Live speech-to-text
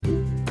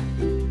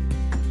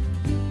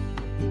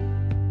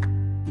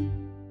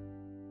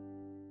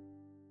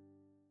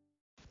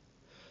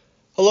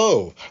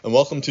Hello, and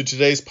welcome to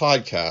today's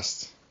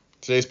podcast.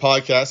 Today's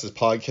podcast is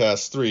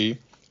podcast 3,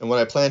 and what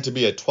I plan to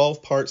be a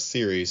 12-part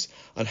series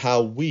on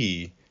how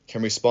we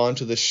can respond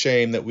to the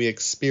shame that we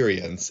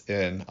experience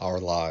in our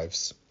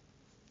lives.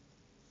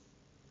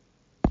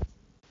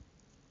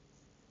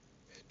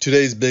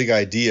 Today's big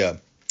idea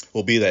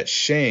will be that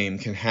shame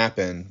can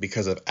happen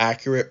because of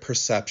accurate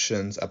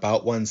perceptions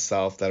about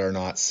oneself that are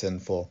not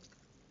sinful.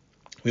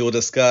 We will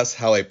discuss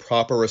how a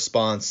proper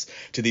response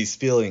to these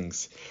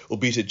feelings will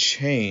be to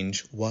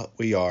change what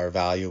we are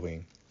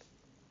valuing.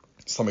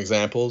 Some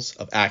examples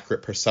of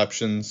accurate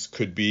perceptions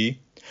could be,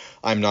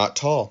 I'm not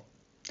tall.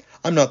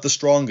 I'm not the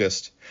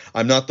strongest.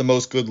 I'm not the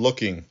most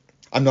good-looking.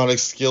 I'm not a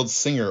skilled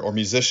singer or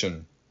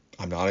musician.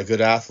 I'm not a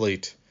good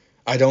athlete.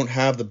 I don't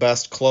have the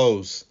best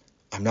clothes.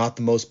 I'm not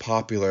the most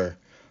popular.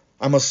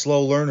 I'm a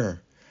slow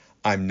learner.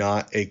 I'm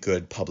not a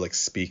good public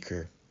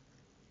speaker.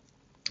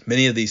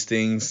 Many of these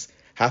things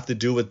have to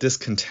do with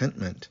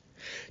discontentment.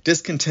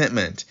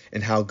 Discontentment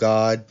in how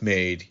God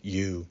made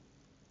you.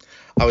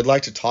 I would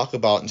like to talk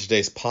about in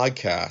today's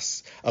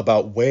podcast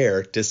about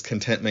where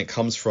discontentment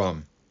comes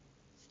from,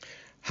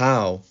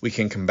 how we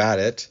can combat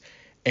it,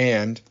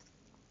 and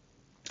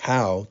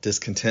how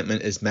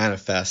discontentment is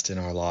manifest in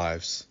our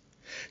lives.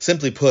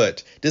 Simply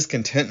put,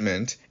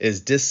 discontentment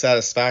is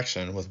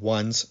dissatisfaction with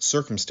one's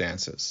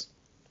circumstances.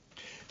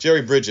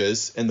 Jerry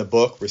Bridges, in the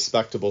book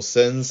Respectable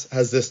Sins,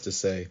 has this to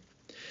say: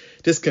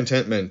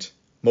 discontentment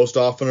most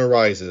often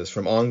arises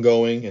from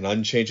ongoing and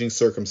unchanging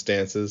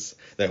circumstances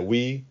that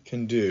we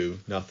can do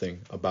nothing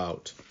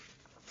about.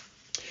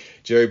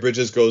 Jerry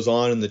Bridges goes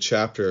on in the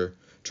chapter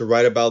to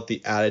write about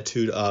the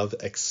attitude of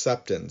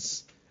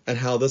acceptance and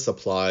how this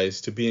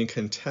applies to being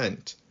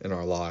content in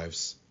our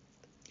lives.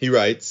 He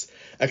writes,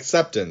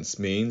 acceptance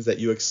means that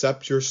you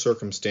accept your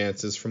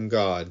circumstances from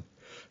God,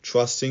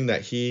 trusting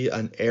that He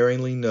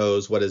unerringly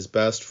knows what is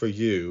best for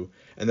you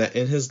and that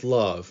in His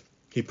love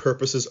He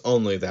purposes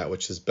only that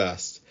which is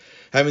best.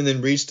 Having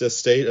then reached a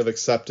state of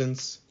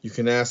acceptance, you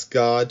can ask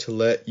God to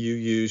let you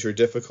use your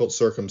difficult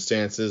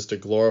circumstances to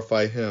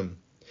glorify Him.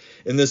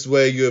 In this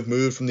way, you have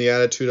moved from the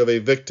attitude of a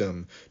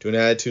victim to an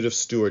attitude of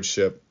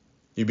stewardship.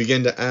 You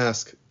begin to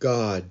ask,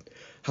 God,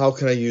 how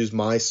can I use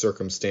my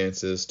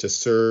circumstances to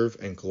serve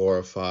and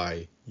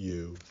glorify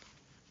you?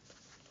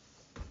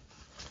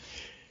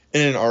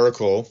 In an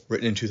article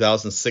written in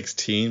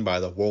 2016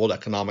 by the World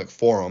Economic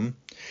Forum,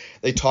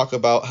 they talk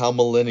about how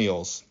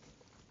millennials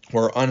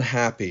were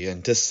unhappy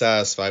and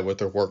dissatisfied with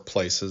their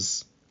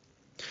workplaces.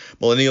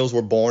 Millennials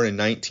were born in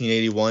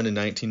 1981 and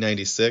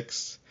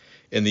 1996.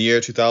 In the year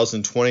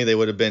 2020, they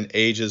would have been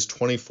ages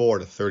 24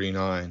 to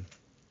 39.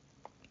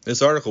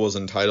 This article was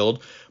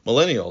entitled,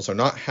 Millennials Are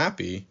Not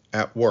Happy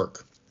at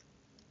Work.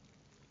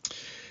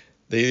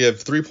 They have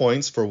 3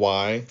 points for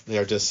why they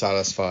are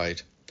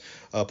dissatisfied.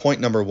 Point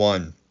number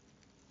 1,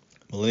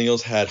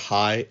 millennials had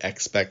high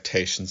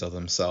expectations of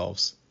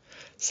themselves.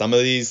 Some of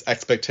these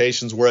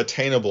expectations were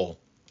attainable,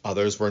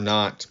 others were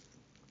not.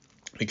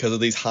 Because of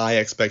these high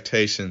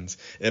expectations,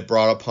 it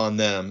brought upon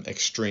them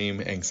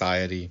extreme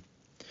anxiety.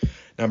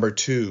 Number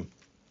 2,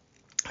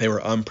 they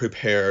were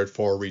unprepared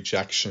for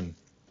rejection.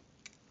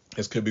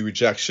 This could be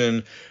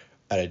rejection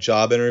at a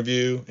job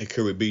interview. It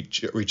could be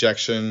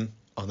rejection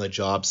on the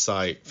job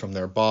site from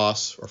their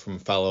boss or from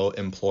fellow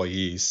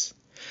employees.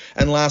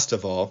 And last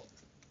of all,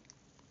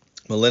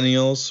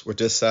 millennials were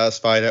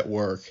dissatisfied at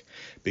work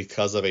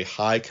because of a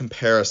high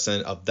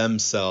comparison of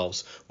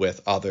themselves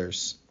with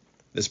others.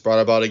 This brought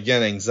about,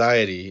 again,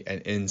 anxiety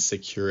and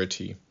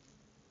insecurity.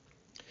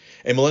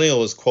 A millennial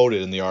was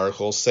quoted in the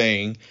article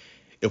saying,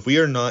 if we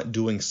are not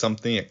doing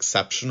something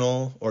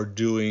exceptional or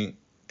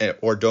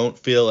don't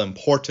feel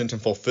important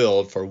and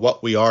fulfilled for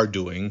what we are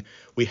doing,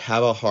 we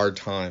have a hard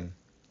time.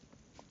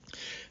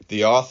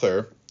 The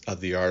author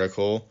of the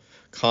article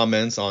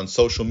comments on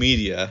social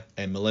media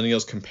and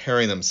millennials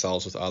comparing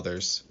themselves with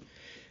others.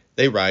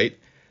 They write,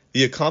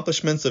 the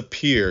accomplishments of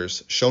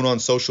peers shown on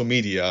social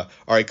media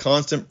are a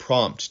constant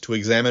prompt to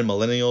examine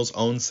millennials'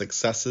 own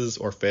successes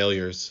or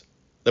failures.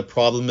 The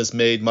problem is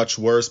made much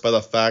worse by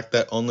the fact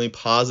that only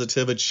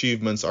positive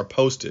achievements are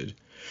posted.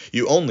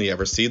 You only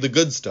ever see the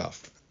good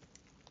stuff.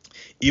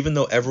 Even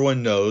though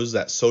everyone knows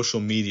that social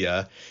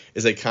media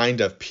is a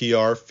kind of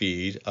PR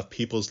feed of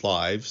people's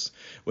lives,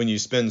 when you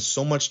spend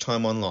so much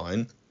time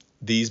online,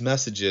 these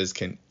messages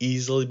can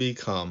easily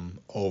become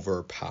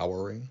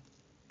overpowering.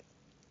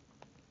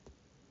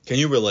 Can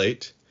you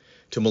relate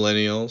to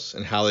millennials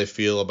and how they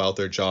feel about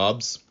their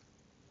jobs?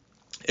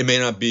 It may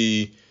not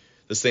be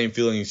the same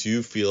feelings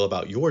you feel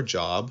about your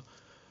job,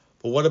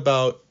 but what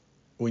about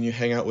when you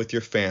hang out with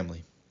your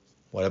family?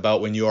 What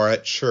about when you are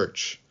at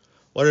church?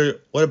 What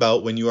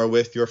about when you are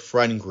with your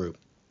friend group?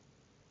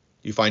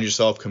 Do you find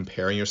yourself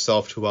comparing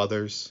yourself to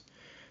others?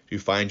 Do you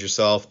find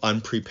yourself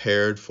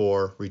unprepared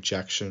for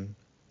rejection?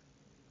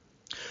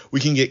 We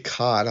can get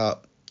caught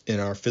up in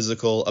our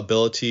physical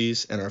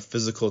abilities and our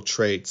physical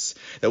traits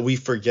that we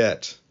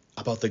forget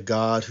about the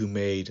God who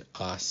made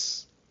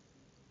us.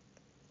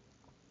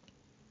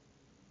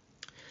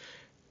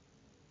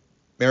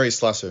 Mary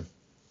Slessor.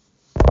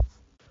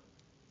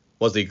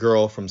 was a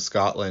girl from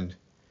Scotland.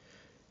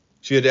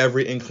 She had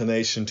every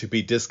inclination to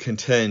be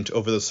discontent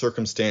over the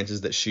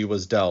circumstances that she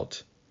was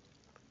dealt.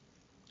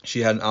 She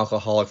had an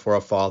alcoholic for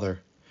a father.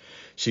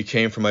 She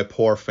came from a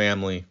poor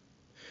family.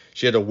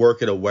 She had to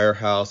work at a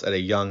warehouse at a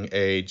young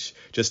age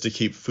just to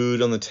keep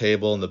food on the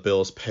table and the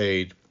bills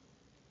paid.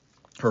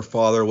 Her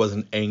father was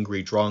an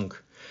angry drunk,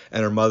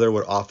 and her mother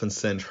would often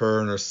send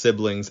her and her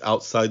siblings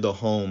outside the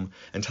home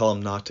and tell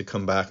them not to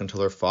come back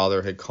until her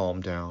father had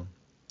calmed down.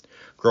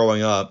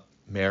 Growing up,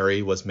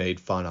 Mary was made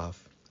fun of.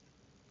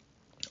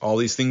 All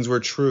these things were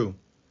true.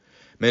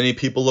 Many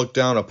people looked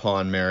down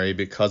upon Mary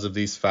because of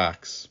these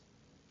facts.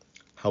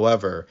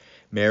 However,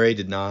 Mary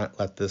did not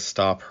let this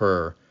stop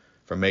her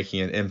from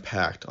making an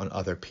impact on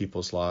other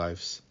people's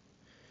lives.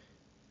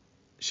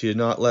 She did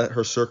not let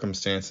her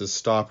circumstances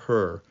stop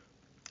her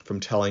from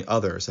telling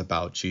others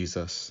about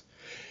Jesus.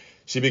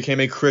 She became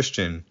a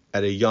Christian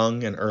at a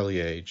young and early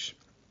age.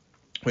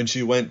 When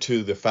she went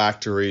to the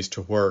factories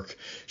to work,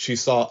 she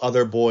saw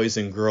other boys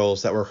and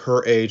girls that were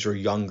her age or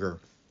younger.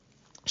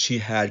 She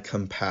had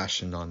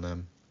compassion on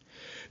them.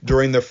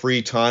 During the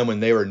free time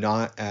when they were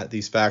not at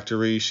these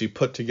factories, she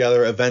put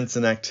together events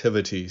and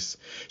activities.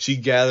 She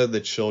gathered the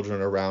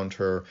children around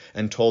her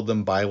and told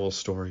them Bible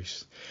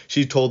stories.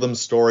 She told them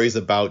stories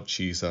about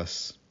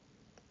Jesus.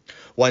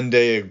 One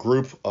day, a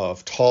group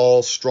of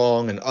tall,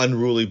 strong, and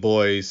unruly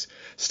boys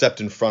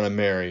stepped in front of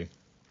Mary.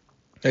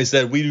 They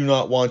said, "We do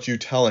not want you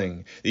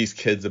telling these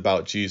kids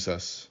about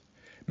Jesus."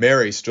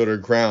 Mary stood her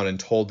ground and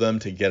told them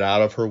to get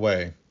out of her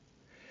way.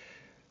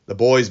 The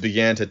boys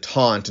began to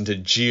taunt and to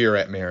jeer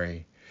at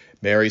Mary.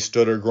 Mary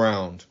stood her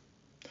ground.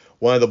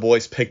 One of the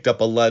boys picked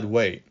up a lead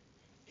weight.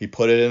 He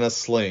put it in a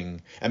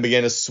sling and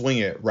began to swing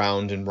it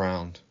round and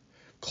round.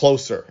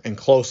 Closer and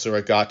closer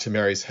it got to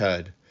Mary's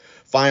head.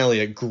 Finally,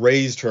 it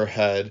grazed her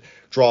head,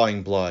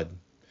 drawing blood.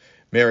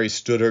 Mary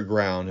stood her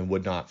ground and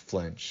would not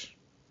flinch.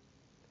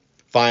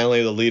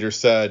 Finally, the leader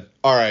said,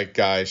 "All right,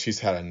 guys, she's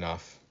had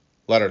enough.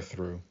 Let her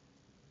through."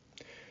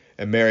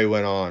 And Mary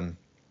went on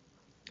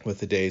with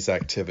the day's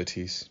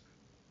activities.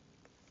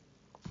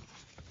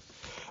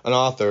 An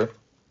author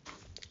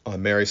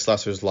on Mary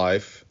Slessor's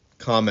life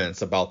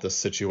comments about this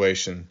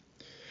situation.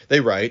 They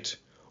write,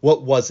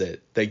 "What was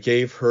it that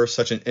gave her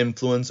such an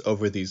influence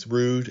over these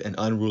rude and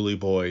unruly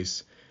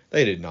boys?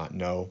 They did not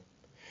know.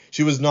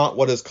 She was not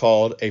what is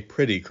called a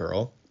pretty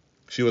girl.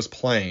 She was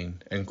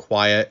plain and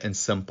quiet and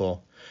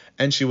simple,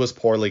 and she was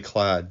poorly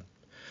clad.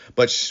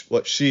 But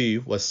what she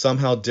was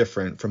somehow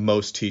different from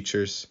most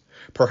teachers.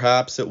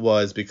 Perhaps it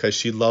was because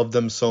she loved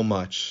them so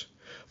much.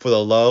 For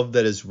the love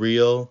that is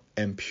real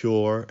and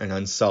pure and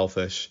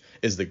unselfish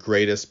is the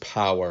greatest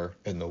power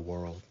in the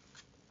world."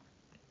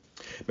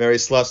 Mary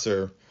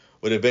Slessor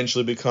would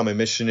eventually become a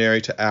missionary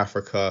to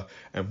Africa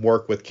and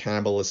work with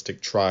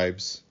cannibalistic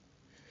tribes.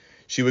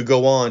 She would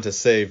go on to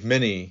save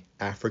many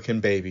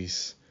African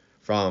babies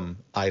from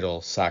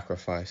idol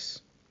sacrifice.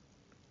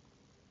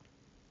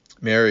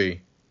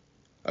 Mary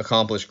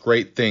accomplished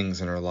great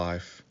things in her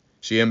life.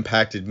 She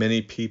impacted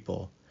many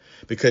people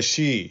because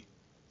she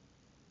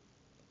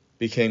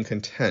became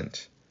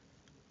content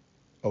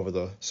over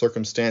the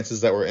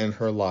circumstances that were in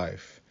her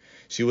life.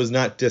 She was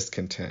not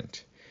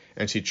discontent,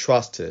 and she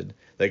trusted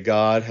that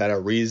God had a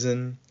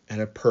reason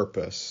and a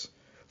purpose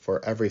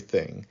for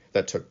everything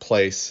that took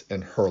place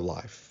in her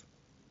life.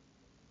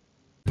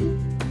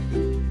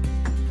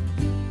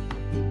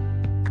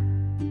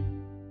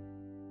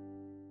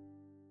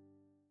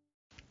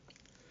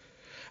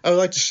 I would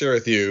like to share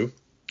with you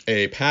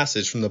a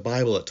passage from the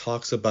Bible that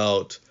talks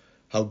about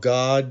how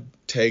God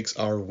takes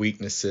our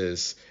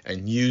weaknesses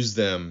and uses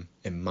them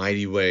in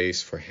mighty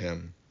ways for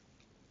Him.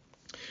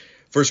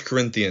 1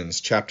 Corinthians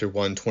chapter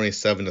 1,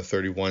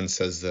 27-31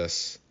 says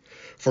this,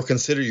 "For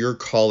consider your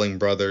calling,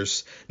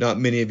 brothers. Not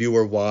many of you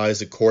were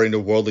wise according to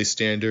worldly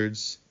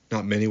standards.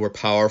 Not many were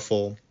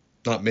powerful.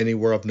 Not many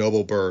were of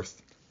noble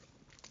birth.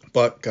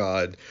 But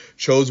God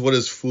chose what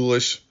is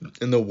foolish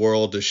in the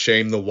world to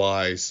shame the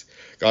wise.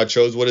 God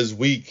chose what is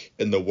weak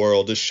in the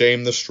world to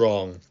shame the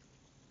strong.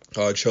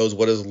 God chose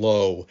what is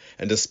low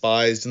and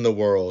despised in the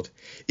world,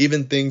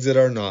 even things that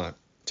are not,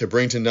 to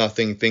bring to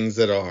nothing things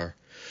that are,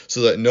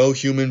 so that no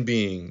human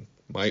being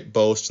might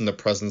boast in the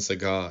presence of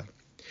God.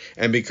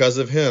 And because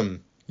of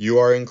Him, you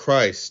are in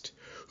Christ,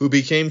 who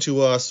became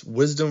to us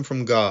wisdom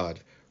from God,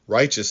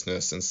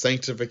 righteousness and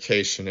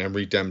sanctification and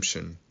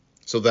redemption,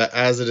 so that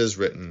as it is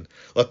written,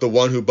 let the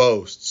one who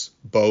boasts,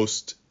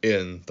 boast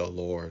in the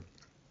Lord."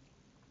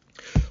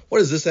 What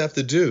does this have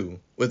to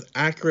do with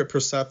accurate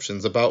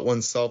perceptions about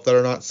oneself that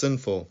are not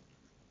sinful?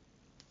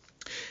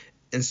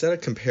 Instead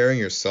of comparing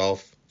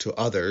yourself to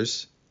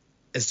others,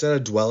 instead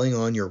of dwelling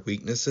on your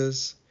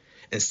weaknesses,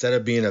 instead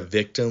of being a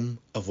victim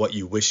of what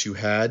you wish you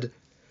had,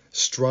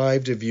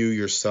 strive to view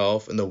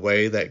yourself in the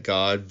way that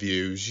God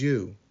views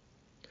you.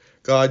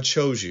 God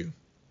chose you.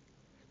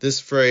 This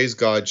phrase,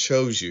 "God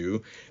chose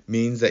you,"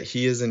 means that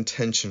He is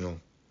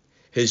intentional.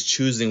 His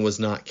choosing was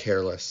not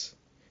careless.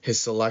 His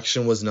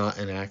selection was not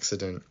an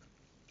accident.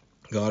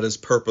 God is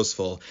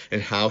purposeful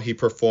in how He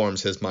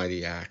performs His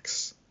mighty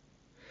acts.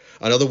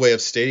 Another way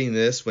of stating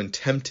this, when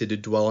tempted to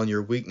dwell on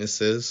your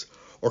weaknesses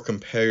or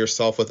compare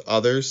yourself with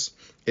others,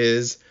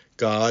 is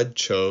God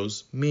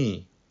chose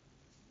me.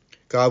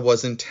 God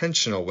was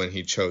intentional when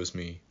he chose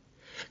me.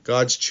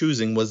 God's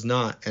choosing was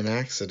not an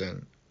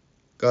accident.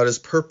 God is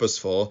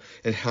purposeful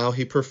in how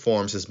he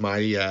performs his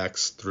mighty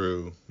acts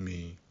through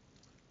me.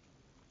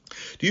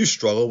 Do you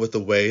struggle with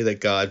the way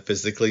that God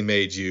physically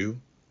made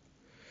you?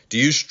 Do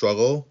you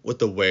struggle with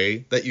the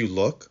way that you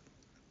look?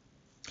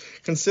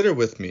 Consider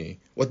with me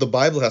what the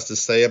Bible has to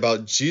say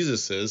about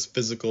Jesus'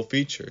 physical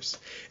features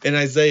in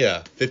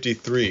Isaiah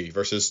 53,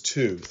 verses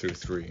 2 through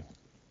 3.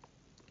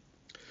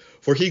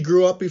 For he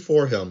grew up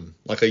before him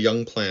like a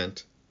young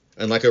plant,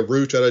 and like a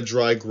root out of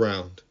dry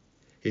ground.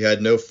 He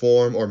had no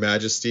form or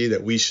majesty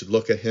that we should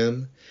look at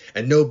him,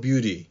 and no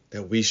beauty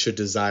that we should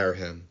desire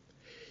him.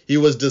 He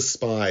was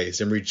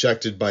despised and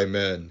rejected by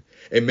men,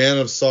 a man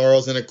of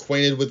sorrows and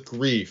acquainted with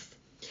grief.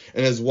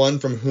 And as one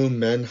from whom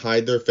men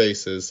hide their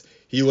faces,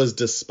 he was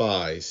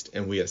despised,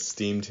 and we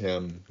esteemed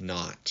him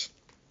not.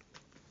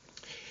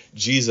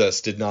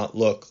 Jesus did not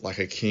look like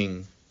a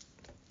king.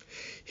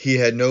 He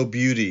had no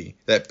beauty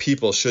that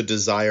people should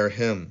desire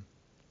him.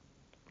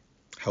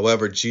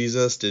 However,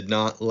 Jesus did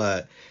not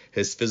let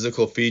his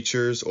physical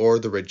features or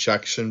the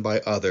rejection by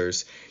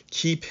others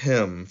keep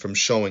him from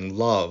showing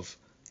love,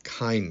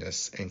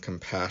 kindness, and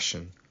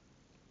compassion.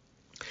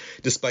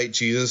 Despite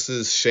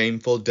Jesus'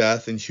 shameful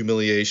death and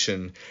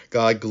humiliation,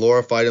 God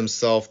glorified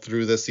himself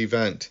through this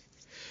event.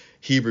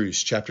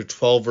 Hebrews chapter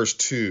 12, verse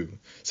 2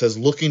 says,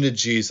 looking to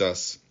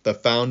Jesus, the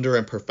founder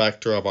and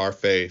perfecter of our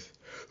faith,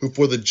 who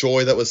for the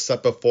joy that was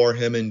set before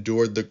him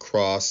endured the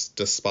cross,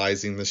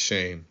 despising the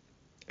shame,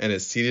 and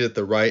is seated at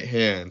the right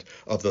hand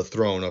of the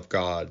throne of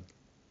God.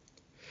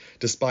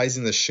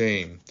 Despising the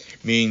shame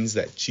means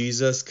that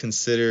Jesus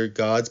considered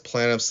God's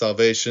plan of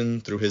salvation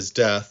through his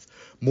death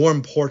more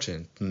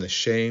important than the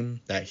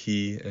shame that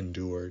he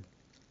endured.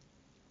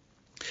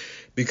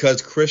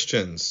 Because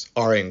Christians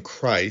are in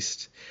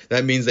Christ,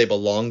 that means they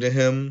belong to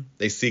him,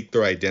 they seek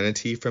their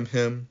identity from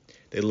him,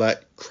 they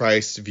let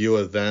Christ's view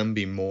of them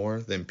be more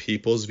than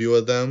people's view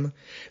of them.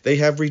 They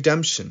have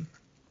redemption.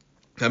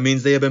 That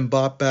means they have been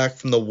bought back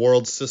from the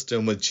world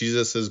system with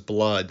Jesus'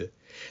 blood.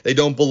 They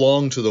don't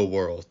belong to the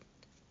world.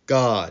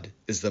 God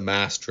is the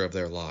master of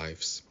their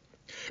lives.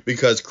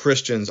 Because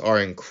Christians are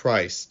in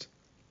Christ,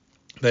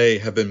 they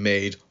have been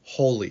made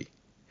holy.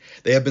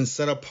 They have been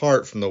set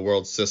apart from the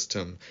world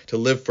system to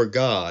live for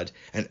God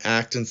and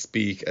act and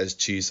speak as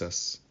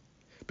Jesus.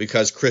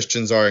 Because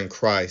Christians are in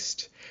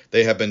Christ,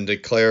 they have been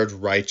declared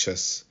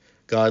righteous.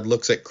 God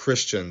looks at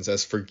Christians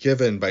as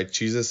forgiven by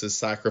Jesus'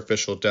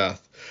 sacrificial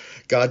death.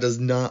 God does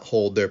not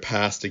hold their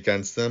past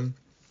against them.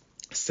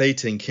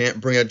 Satan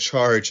can't bring a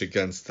charge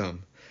against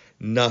them.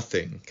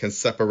 Nothing can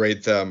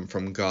separate them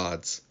from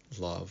God's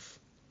love.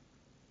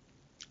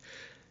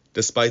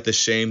 Despite the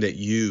shame that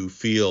you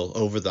feel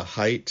over the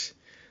height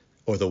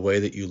or the way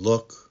that you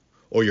look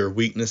or your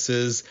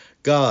weaknesses,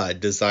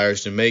 God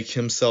desires to make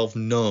himself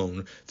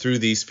known through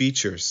these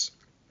features.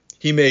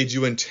 He made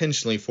you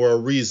intentionally for a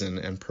reason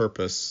and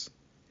purpose.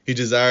 He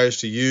desires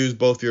to use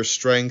both your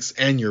strengths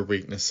and your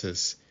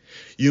weaknesses.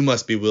 You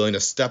must be willing to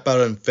step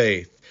out in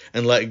faith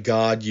and let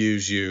God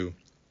use you.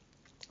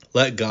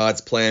 Let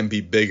God's plan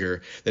be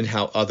bigger than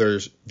how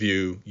others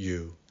view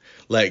you.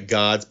 Let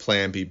God's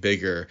plan be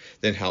bigger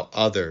than how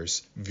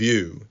others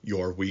view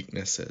your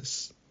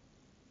weaknesses.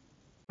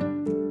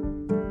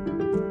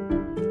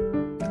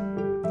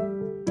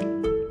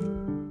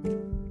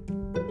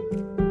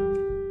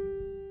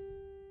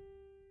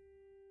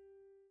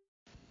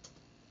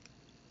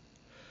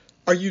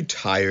 Are you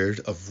tired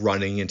of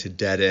running into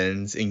dead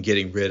ends and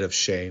getting rid of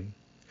shame?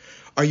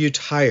 Are you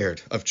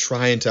tired of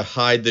trying to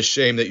hide the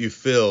shame that you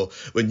feel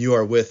when you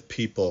are with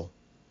people?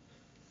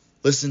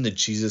 Listen to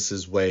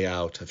Jesus' way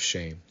out of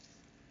shame.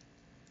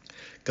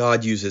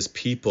 God uses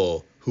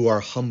people who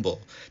are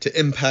humble to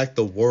impact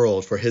the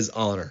world for his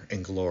honor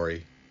and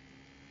glory.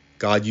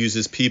 God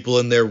uses people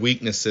in their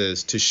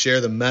weaknesses to share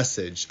the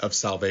message of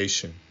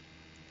salvation.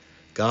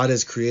 God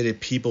has created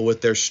people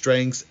with their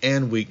strengths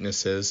and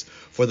weaknesses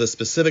for the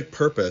specific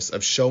purpose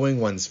of showing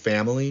one's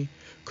family,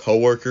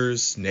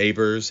 coworkers,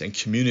 neighbors, and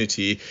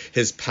community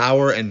his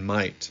power and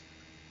might.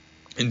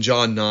 In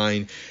John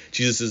 9,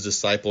 Jesus'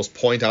 disciples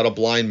point out a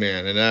blind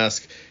man and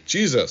ask,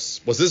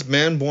 Jesus, was this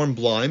man born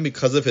blind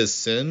because of his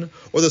sin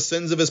or the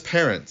sins of his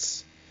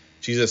parents?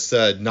 Jesus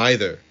said,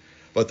 neither,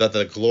 but that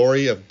the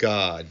glory of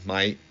God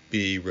might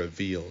be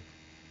revealed.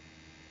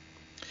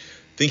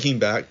 Thinking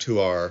back to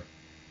our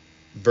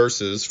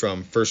verses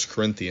from 1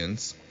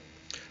 Corinthians,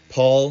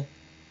 Paul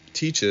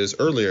teaches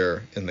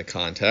earlier in the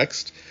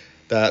context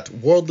that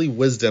worldly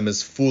wisdom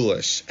is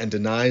foolish and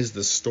denies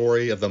the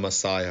story of the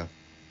Messiah.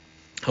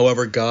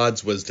 However,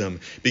 God's wisdom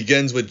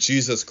begins with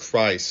Jesus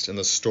Christ and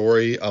the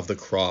story of the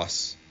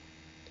cross.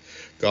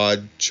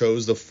 God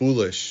chose the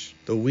foolish,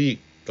 the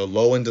weak, the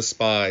low and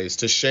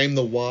despised to shame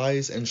the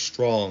wise and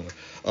strong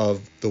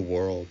of the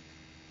world.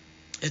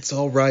 It's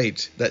all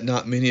right that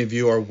not many of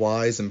you are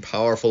wise and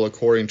powerful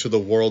according to the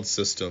world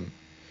system.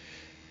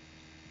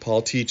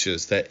 Paul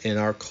teaches that in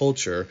our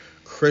culture,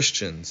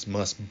 Christians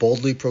must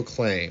boldly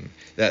proclaim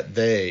that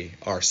they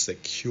are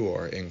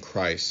secure in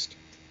Christ.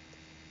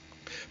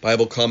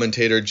 Bible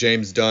commentator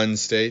James Dunn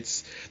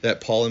states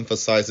that Paul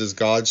emphasizes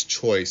God's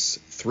choice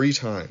 3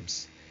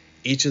 times.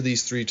 Each of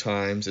these 3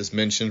 times is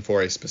mentioned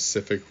for a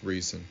specific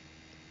reason.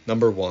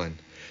 Number 1,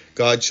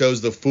 God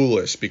chose the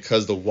foolish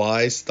because the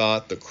wise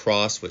thought the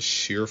cross was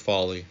sheer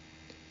folly.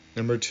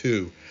 Number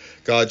 2,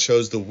 God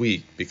chose the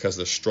weak because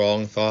the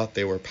strong thought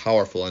they were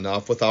powerful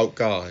enough without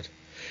God.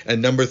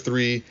 And number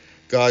 3,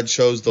 God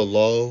chose the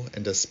low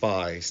and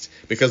despised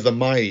because the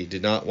mighty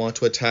did not want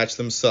to attach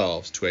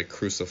themselves to a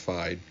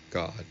crucified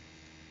God.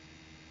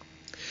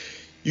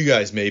 You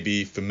guys may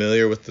be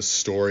familiar with the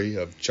story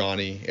of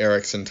Joni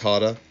Eareckson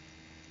Tada.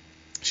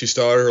 She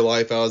started her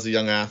life out as a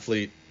young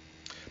athlete,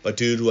 but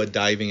due to a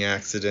diving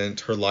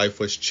accident, her life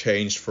was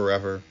changed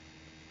forever.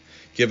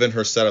 Given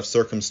her set of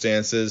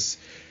circumstances,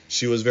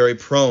 she was very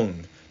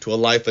prone to a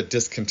life of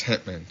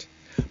discontentment,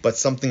 but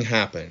something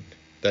happened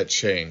that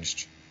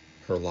changed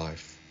her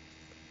life.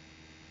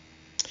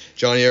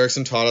 Joni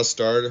Eareckson Tada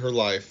started her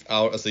life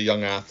out as a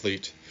young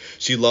athlete.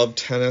 She loved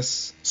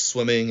tennis,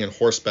 swimming, and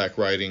horseback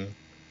riding.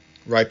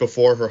 Right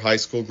before her high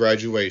school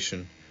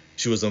graduation,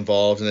 she was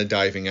involved in a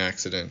diving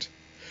accident.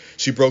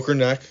 She broke her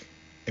neck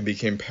and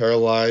became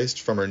paralyzed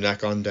from her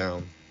neck on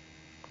down.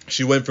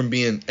 She went from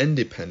being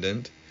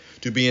independent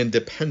to being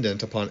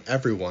dependent upon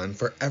everyone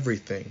for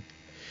everything.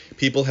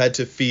 People had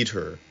to feed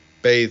her,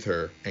 bathe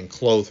her, and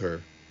clothe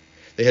her.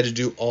 They had to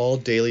do all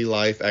daily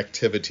life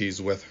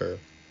activities with her.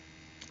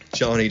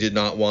 Joni did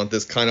not want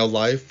this kind of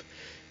life.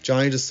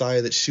 Joni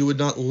decided that she would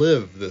not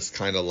live this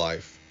kind of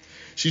life.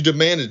 She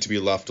demanded to be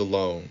left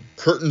alone,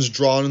 curtains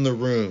drawn in the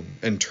room,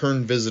 and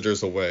turned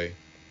visitors away.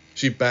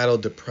 She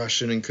battled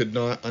depression and could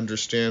not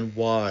understand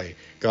why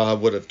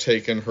God would have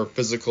taken her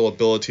physical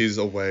abilities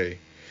away.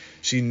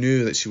 She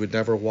knew that she would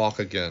never walk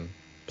again,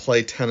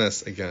 play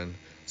tennis again,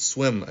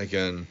 swim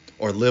again,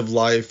 or live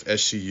life as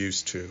she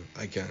used to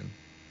again.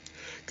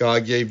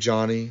 God gave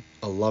Joni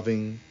a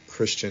loving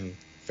Christian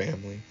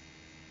family.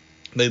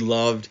 They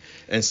loved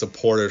and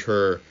supported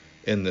her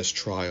in this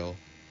trial.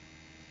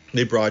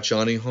 They brought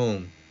Joni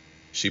home.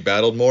 She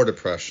battled more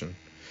depression.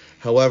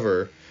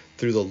 However,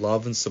 through the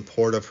love and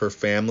support of her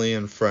family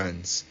and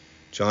friends,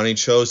 Joni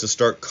chose to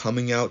start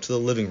coming out to the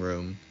living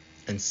room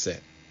and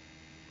sit.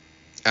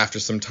 After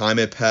some time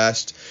had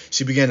passed,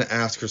 she began to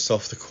ask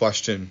herself the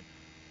question,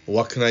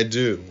 what can I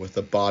do with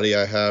the body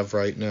I have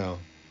right now?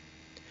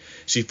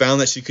 She found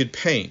that she could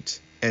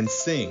paint and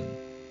sing.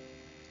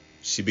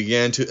 She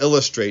began to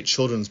illustrate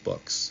children's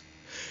books.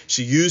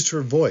 She used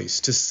her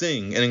voice to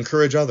sing and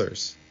encourage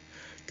others.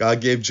 God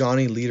gave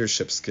Joni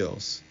leadership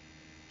skills.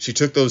 She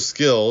took those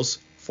skills,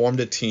 formed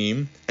a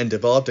team, and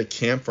developed a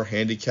camp for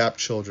handicapped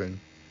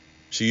children.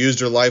 She used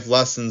her life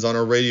lessons on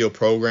her radio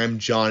program,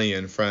 Joni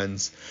and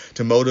Friends,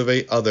 to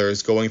motivate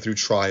others going through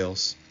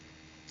trials.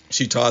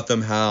 She taught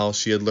them how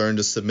she had learned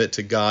to submit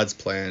to God's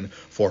plan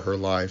for her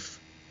life,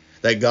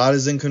 that God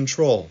is in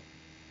control,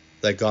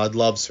 that God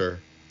loves her,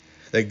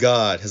 that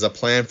God has a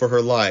plan for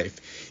her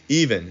life,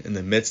 even in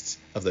the midst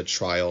of the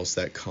trials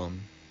that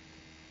come.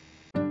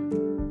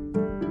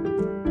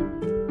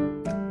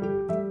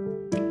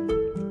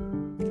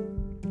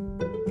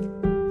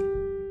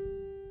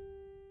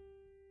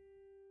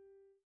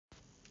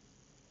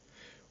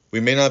 We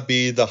may not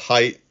be the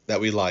height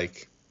that we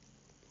like.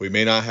 We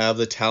may not have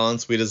the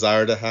talents we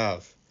desire to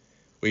have.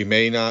 We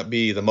may not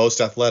be the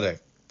most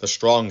athletic, the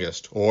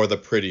strongest, or the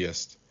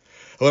prettiest.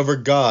 However,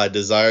 God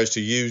desires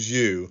to use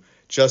you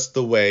just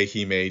the way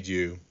He made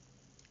you.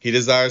 He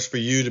desires for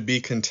you to be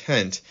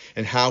content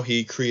in how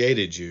He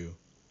created you.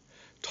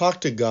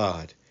 Talk to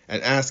God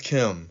and ask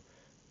Him,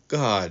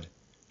 God,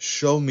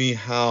 show me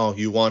how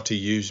you want to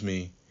use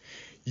me.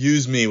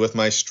 Use me with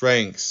my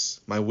strengths,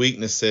 my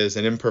weaknesses,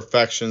 and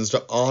imperfections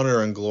to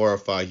honor and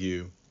glorify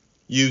you.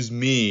 Use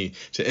me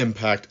to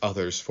impact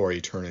others for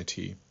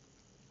eternity.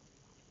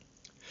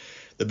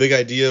 The big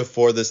idea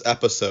for this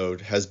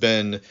episode has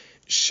been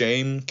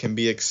shame can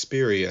be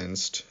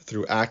experienced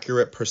through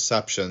accurate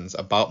perceptions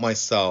about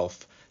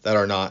myself that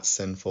are not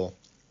sinful.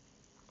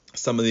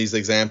 Some of these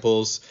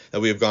examples that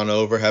we have gone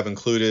over have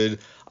included,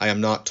 I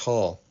am not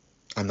tall,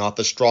 I'm not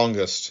the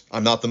strongest,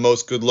 I'm not the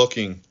most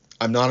good-looking,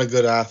 I'm not a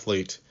good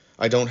athlete,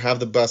 I don't have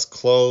the best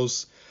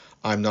clothes,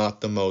 I'm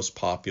not the most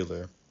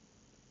popular.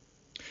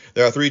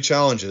 There are 3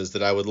 challenges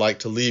that I would like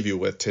to leave you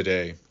with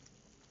today.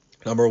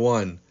 Number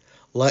 1,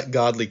 let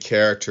godly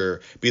character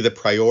be the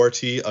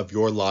priority of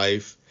your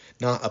life,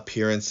 not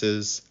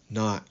appearances,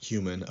 not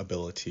human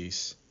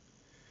abilities.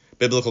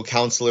 Biblical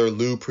counselor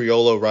Lou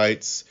Priolo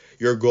writes,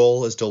 your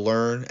goal is to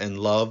learn and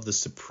love the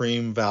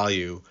supreme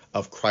value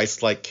of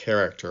Christ-like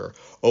character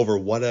over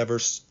whatever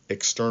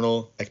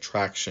external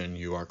attraction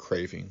you are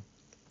craving.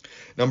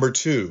 Number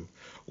 2,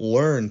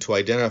 learn to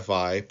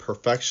identify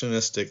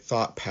perfectionistic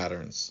thought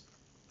patterns.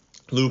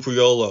 Lou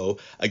Priolo,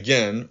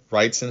 again,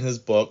 writes in his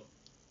book,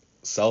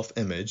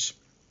 Self-Image,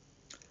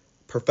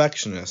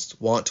 Perfectionists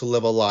want to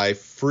live a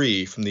life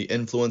free from the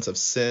influence of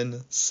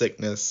sin,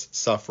 sickness,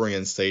 suffering,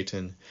 and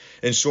Satan.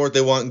 In short, they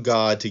want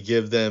God to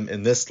give them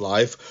in this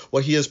life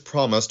what he has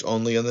promised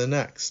only in the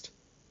next.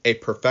 A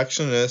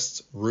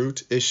perfectionist's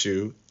root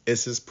issue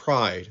is his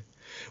pride,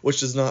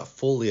 which does not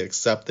fully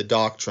accept the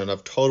doctrine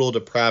of total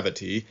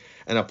depravity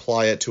and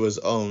apply it to his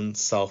own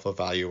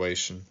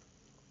self-evaluation.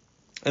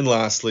 And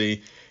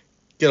lastly,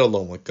 get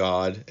alone with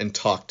God and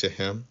talk to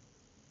him.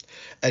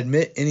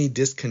 Admit any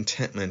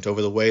discontentment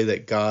over the way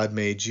that God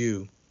made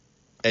you.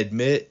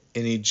 Admit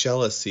any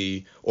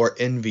jealousy or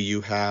envy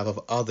you have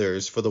of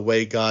others for the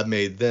way God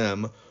made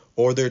them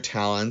or their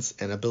talents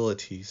and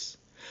abilities.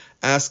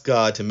 Ask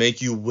God to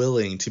make you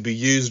willing to be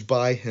used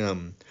by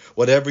him,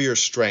 whatever your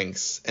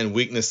strengths and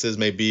weaknesses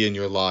may be in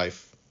your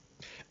life.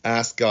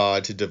 Ask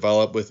God to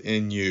develop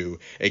within you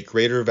a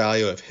greater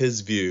value of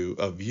his view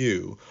of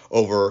you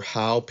over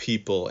how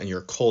people and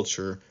your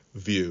culture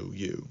view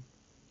you.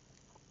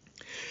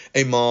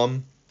 A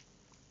mom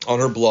on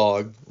her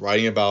blog,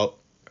 writing about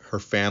her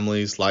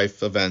family's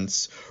life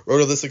events,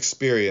 wrote of this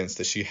experience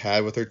that she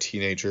had with her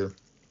teenager.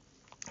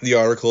 The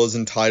article is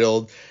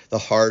entitled "The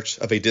Heart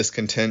of a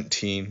Discontent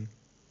Teen."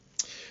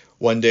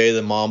 One day,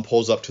 the mom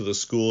pulls up to the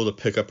school to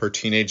pick up her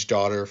teenage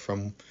daughter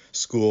from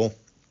school.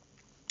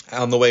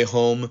 On the way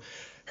home,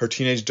 her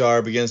teenage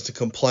daughter begins to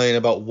complain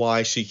about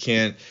why she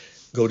can't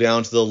go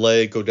down to the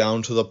lake, go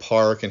down to the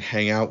park, and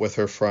hang out with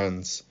her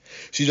friends.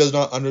 She does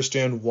not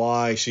understand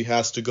why she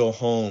has to go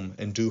home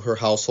and do her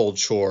household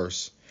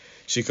chores.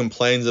 She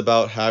complains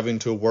about having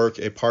to work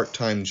a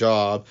part-time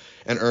job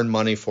and earn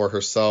money for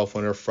herself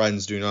when her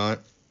friends do not.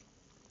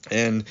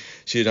 And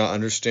she did not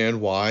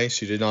understand why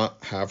she did not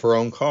have her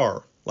own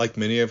car, like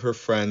many of her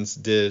friends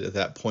did at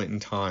that point in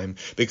time,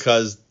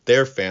 because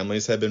their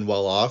families had been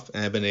well off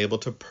and had been able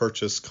to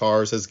purchase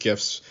cars as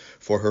gifts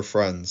for her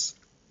friends.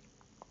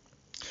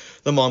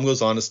 The mom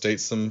goes on to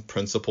state some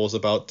principles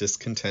about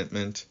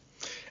discontentment.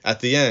 At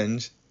the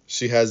end,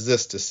 she has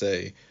this to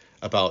say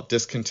about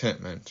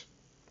discontentment.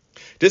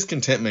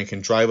 Discontentment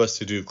can drive us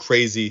to do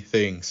crazy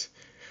things.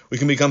 We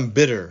can become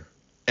bitter,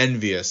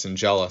 envious, and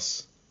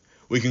jealous.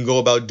 We can go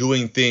about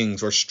doing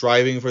things or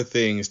striving for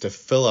things to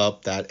fill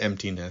up that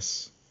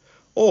emptiness.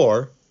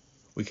 Or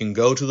we can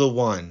go to the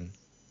one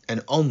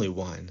and only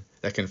one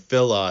that can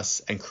fill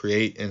us and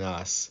create in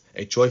us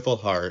a joyful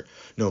heart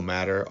no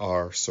matter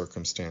our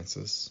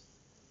circumstances.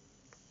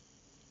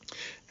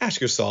 Ask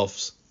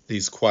yourselves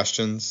these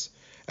questions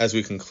as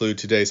we conclude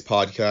today's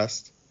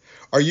podcast.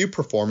 Are you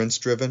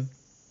performance-driven?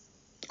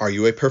 Are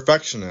you a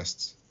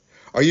perfectionist?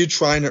 Are you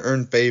trying to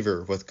earn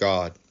favor with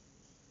God?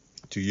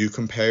 Do you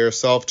compare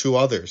yourself to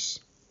others?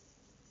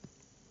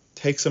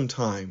 Take some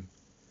time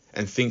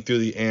and think through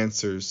the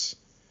answers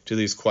to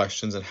these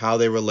questions and how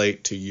they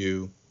relate to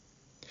you.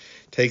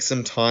 Take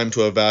some time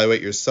to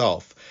evaluate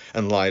yourself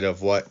in light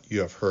of what you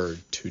have heard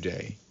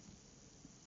today.